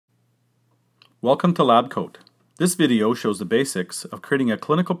Welcome to Labcoat. This video shows the basics of creating a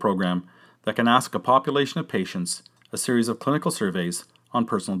clinical program that can ask a population of patients a series of clinical surveys on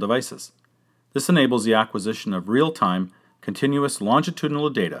personal devices. This enables the acquisition of real-time, continuous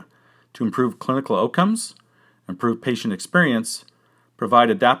longitudinal data to improve clinical outcomes, improve patient experience, provide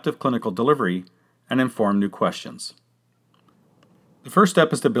adaptive clinical delivery, and inform new questions. The first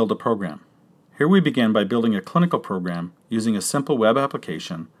step is to build a program. Here we begin by building a clinical program using a simple web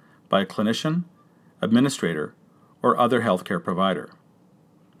application by a clinician, administrator, or other healthcare provider.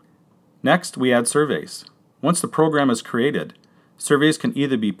 Next, we add surveys. Once the program is created, surveys can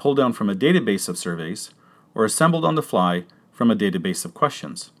either be pulled down from a database of surveys or assembled on the fly from a database of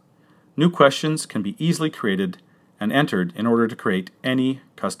questions. New questions can be easily created and entered in order to create any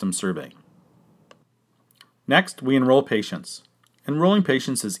custom survey. Next, we enroll patients. Enrolling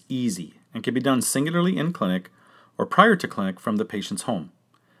patients is easy and can be done singularly in clinic or prior to clinic from the patient's home.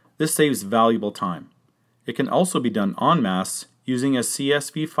 This saves valuable time. It can also be done en masse using a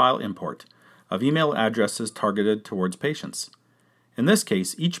CSV file import of email addresses targeted towards patients. In this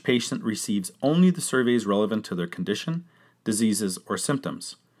case, each patient receives only the surveys relevant to their condition, diseases, or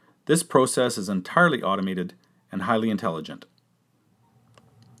symptoms. This process is entirely automated and highly intelligent.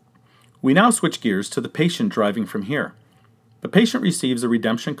 We now switch gears to the patient driving from here. The patient receives a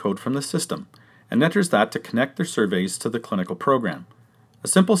redemption code from the system and enters that to connect their surveys to the clinical program. A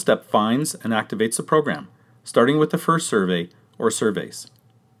simple step finds and activates the program, starting with the first survey or surveys.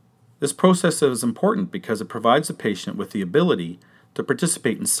 This process is important because it provides the patient with the ability to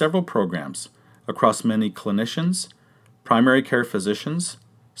participate in several programs across many clinicians, primary care physicians,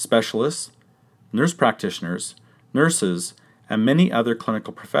 specialists, nurse practitioners, nurses, and many other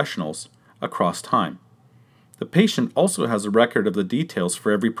clinical professionals across time. The patient also has a record of the details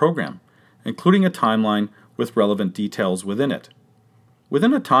for every program, including a timeline with relevant details within it.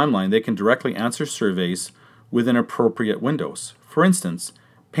 Within a timeline, they can directly answer surveys within appropriate windows. For instance,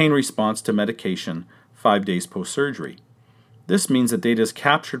 pain response to medication 5 days post-surgery. This means that data is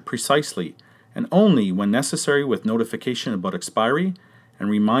captured precisely and only when necessary, with notification about expiry and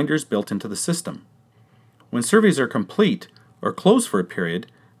reminders built into the system. When surveys are complete or closed for a period,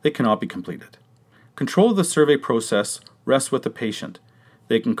 they cannot be completed. Control of the survey process rests with the patient.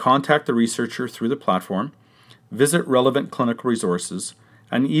 They can contact the researcher through the platform, visit relevant clinical resources,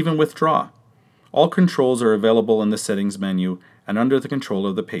 and even withdraw. All controls are available in the settings menu and under the control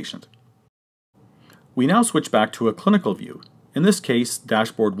of the patient. We now switch back to a clinical view, in this case,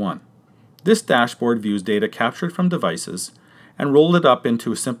 Dashboard 1. This dashboard views data captured from devices and rolled it up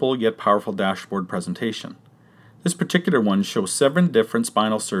into a simple yet powerful dashboard presentation. This particular one shows 7 different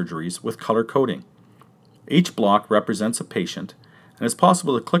spinal surgeries with color coding. Each block represents a patient, and it's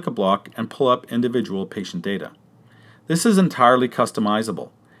possible to click a block and pull up individual patient data. This is entirely customizable.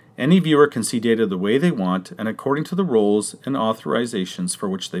 Any viewer can see data the way they want and according to the roles and authorizations for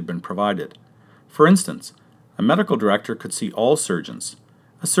which they've been provided. For instance, a medical director could see all surgeons.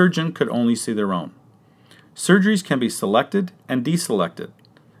 A surgeon could only see their own. Surgeries can be selected and deselected.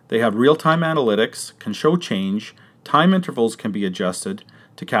 They have real-time analytics, can show change, time intervals can be adjusted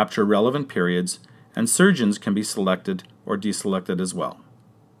to capture relevant periods, and surgeons can be selected or deselected as well.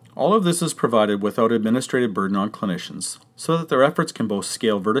 All of this is provided without administrative burden on clinicians, so that their efforts can both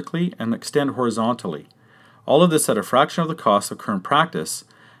scale vertically and extend horizontally. All of this at a fraction of the cost of current practice,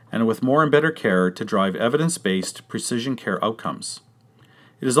 and with more and better care to drive evidence-based precision care outcomes.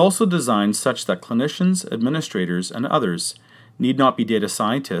 It is also designed such that clinicians, administrators, and others need not be data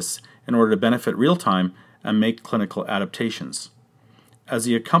scientists in order to benefit real-time and make clinical adaptations. As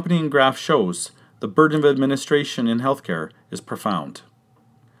the accompanying graph shows, the burden of administration in healthcare is profound.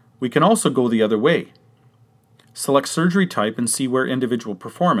 We can also go the other way. Select surgery type and see where individual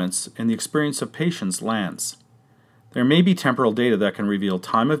performance in the experience of patients lands. There may be temporal data that can reveal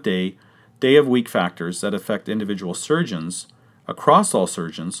time of day, day of week factors that affect individual surgeons, across all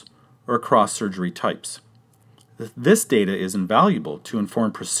surgeons, or across surgery types. This data is invaluable to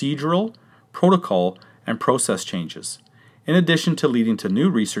inform procedural, protocol, and process changes, in addition to leading to new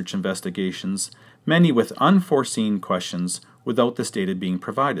research investigations, many with unforeseen questions without this data being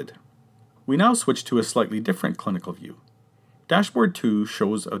provided. We now switch to a slightly different clinical view. Dashboard 2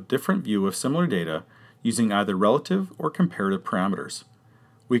 shows a different view of similar data using either relative or comparative parameters.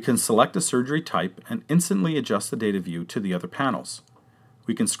 We can select a surgery type and instantly adjust the data view to the other panels.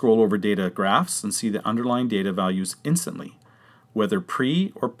 We can scroll over data graphs and see the underlying data values instantly, whether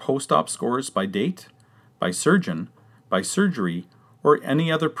pre- or post-op scores by date, by surgeon, by surgery, or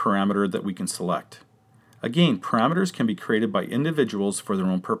any other parameter that we can select. Again, parameters can be created by individuals for their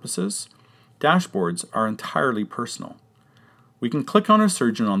own purposes. Dashboards are entirely personal. We can click on a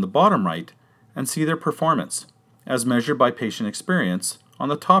surgeon on the bottom right and see their performance, as measured by patient experience on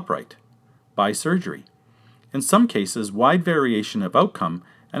the top right, by surgery. In some cases, wide variation of outcome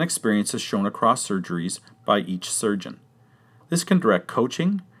and experience is shown across surgeries by each surgeon. This can direct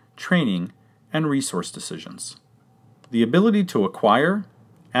coaching, training, and resource decisions. The ability to acquire,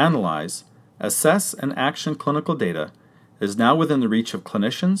 analyze, assess, and action clinical data is now within the reach of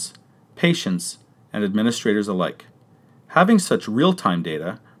clinicians, patients, and administrators alike. Having such real-time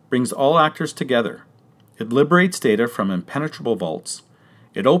data brings all actors together. It liberates data from impenetrable vaults,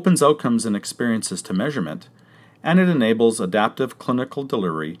 it opens outcomes and experiences to measurement, and it enables adaptive clinical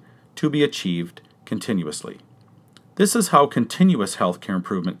delivery to be achieved continuously. This is how continuous healthcare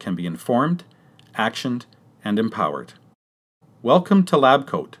improvement can be informed, actioned, and empowered. Welcome to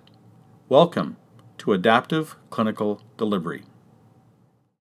Labcoat. Welcome to adaptive clinical delivery.